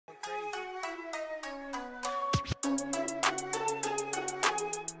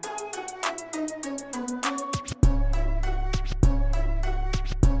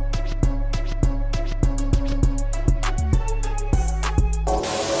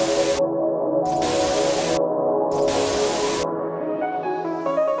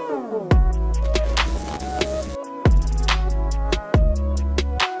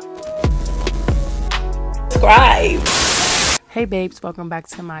Hey babes, welcome back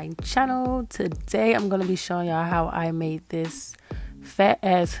to my channel. Today I'm going to be showing y'all how I made this fat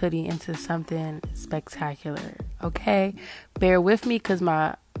ass hoodie into something spectacular. Okay, bear with me because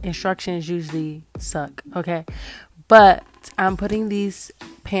my instructions usually suck. Okay, but I'm putting these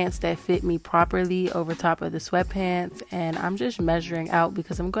pants that fit me properly over top of the sweatpants, and I'm just measuring out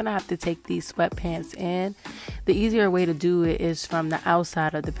because I'm gonna have to take these sweatpants in. The easier way to do it is from the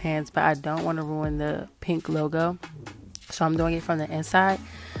outside of the pants, but I don't want to ruin the pink logo, so I'm doing it from the inside.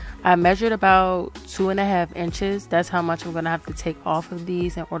 I measured about 2.5 inches. That's how much I'm gonna have to take off of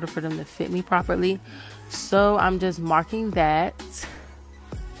these in order for them to fit me properly. So I'm just marking that,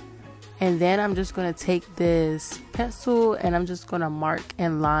 and then I'm just gonna take this pencil and I'm just gonna mark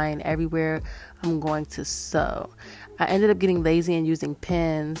and line everywhere I'm going to sew. I ended up getting lazy and using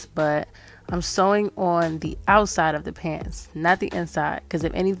pins, but I'm sewing on the outside of the pants, not the inside, because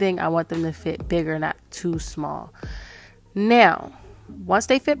if anything, I want them to fit bigger, not too small. Now, once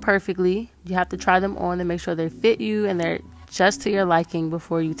they fit perfectly, you have to try them on to make sure they fit you and they're just to your liking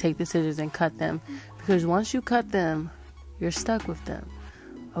before you take the scissors and cut them, because once you cut them, you're stuck with them.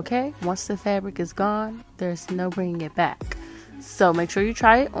 Okay, once the fabric is gone, there's no bringing it back. So make sure you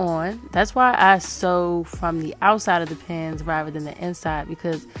try it on. That's why I sew from the outside of the pins rather than the inside,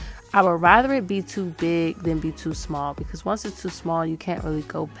 because I would rather it be too big than be too small, because once it's too small, you can't really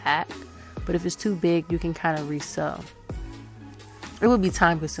go back. But if it's too big, you can kind of resew. It would be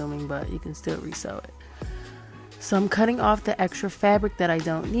time consuming, but you can still resew it. So I'm cutting off the extra fabric that I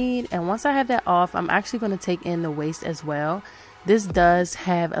don't need, and once I have that off, I'm actually going to take in the waist as well. This does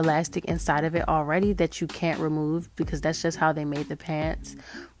have elastic inside of it already that you can't remove, because that's just how they made the pants.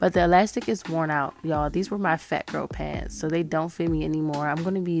 But the elastic is worn out, y'all. These were my fat girl pants, so they don't fit me anymore. I'm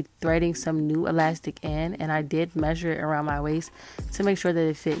going to be threading some new elastic in, and I did measure it around my waist to make sure that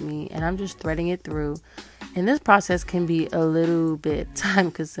it fit me, and I'm just threading it through. And this process can be a little bit time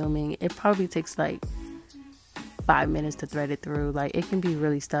consuming. It probably takes like 5 minutes to thread it through. Like, it can be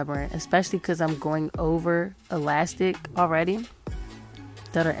really stubborn, especially because I'm going over elastic already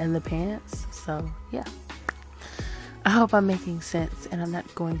that are in the pants. So yeah, I hope I'm making sense and I'm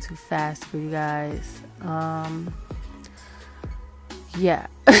not going too fast for you guys. Yeah.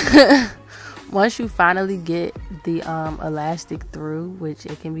 Once you finally get the elastic through, which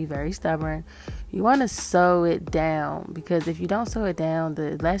it can be very stubborn, you want to sew it down, because if you don't sew it down,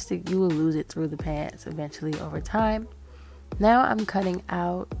 the elastic, you will lose it through the pants eventually over time. Now I'm cutting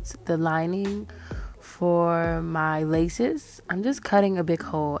out the lining for my laces. I'm just cutting a big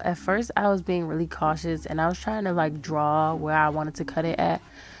hole. At first I was being really cautious and I was trying to like draw where I wanted to cut it at,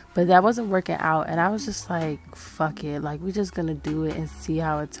 but that wasn't working out, and I was just like, fuck it, like, we're just gonna do it and see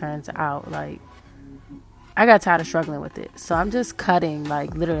how it turns out. Like, I got tired of struggling with it, so I'm just cutting,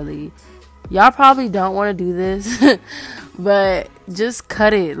 like, literally. Y'all probably don't want to do this but just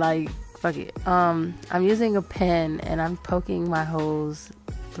cut it, like, fuck it. I'm using a pen and I'm poking my holes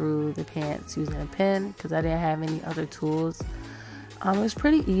through the pants using a pen because I didn't have any other tools. It was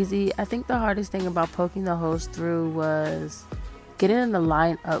pretty easy. I think the hardest thing about poking the holes through was getting them to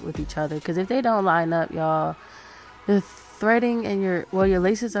line up with each other, because if they don't line up, y'all, the threading and your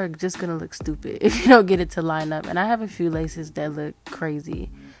laces are just gonna look stupid if you don't get it to line up. And I have a few laces that look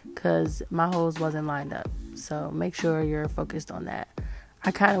crazy because my holes wasn't lined up, so make sure you're focused on that. I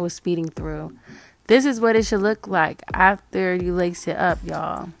kind of was speeding through. This is what it should look like after you lace it up,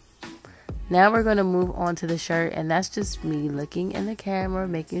 y'all. Now we're going to move on to the shirt, and that's just me looking in the camera,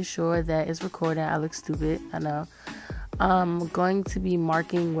 making sure that it's recording. I look stupid, I know. I'm going to be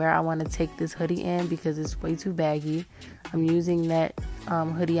marking where I want to take this hoodie in because it's way too baggy. I'm using that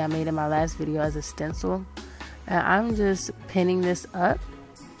hoodie I made in my last video as a stencil, and I'm just pinning this up,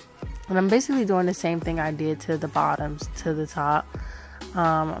 and I'm basically doing the same thing I did to the bottoms to the top.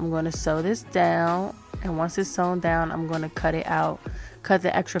 I'm going to sew this down, and once it's sewn down, I'm going to cut it out, cut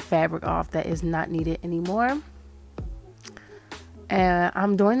the extra fabric off that is not needed anymore. And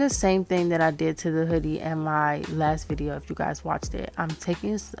I'm doing the same thing that I did to the hoodie in my last video, if you guys watched it. I'm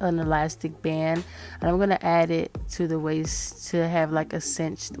taking an elastic band and I'm going to add it to the waist to have like a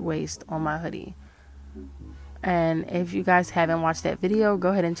cinched waist on my hoodie. And if you guys haven't watched that video, go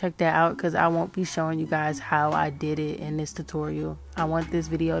ahead and check that out, because I won't be showing you guys how I did it in this tutorial. I want this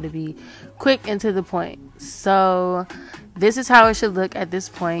video to be quick and to the point. So this is how it should look at this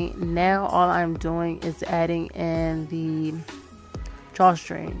point. Now all I'm doing is adding in the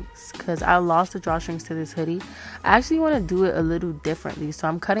drawstrings, because I lost the drawstrings to this hoodie. I actually want to do it a little differently, so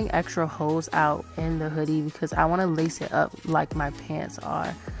I'm cutting extra holes out in the hoodie because I want to lace it up like my pants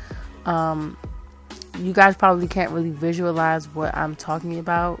are. You guys probably can't really visualize what I'm talking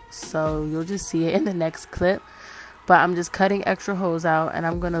about, so you'll just see it in the next clip. But I'm just cutting extra holes out, and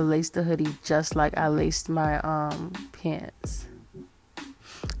I'm going to lace the hoodie just like I laced my pants.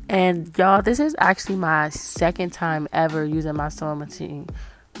 And y'all, this is actually my second time ever using my sewing machine.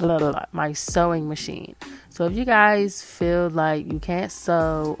 My sewing machine. So if you guys feel like you can't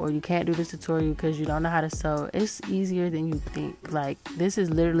sew or you can't do this tutorial because you don't know how to sew, it's easier than you think. Like, this is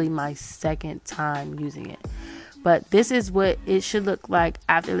literally my second time using it. But this is what it should look like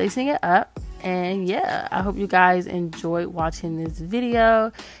after lacing it up. And yeah, I hope you guys enjoyed watching this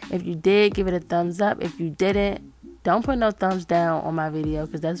video. If you did, give it a thumbs up. If you didn't, don't put no thumbs down on my video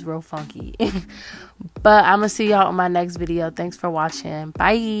because that's real funky. But I'm going to see y'all on my next video. Thanks for watching.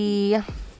 Bye.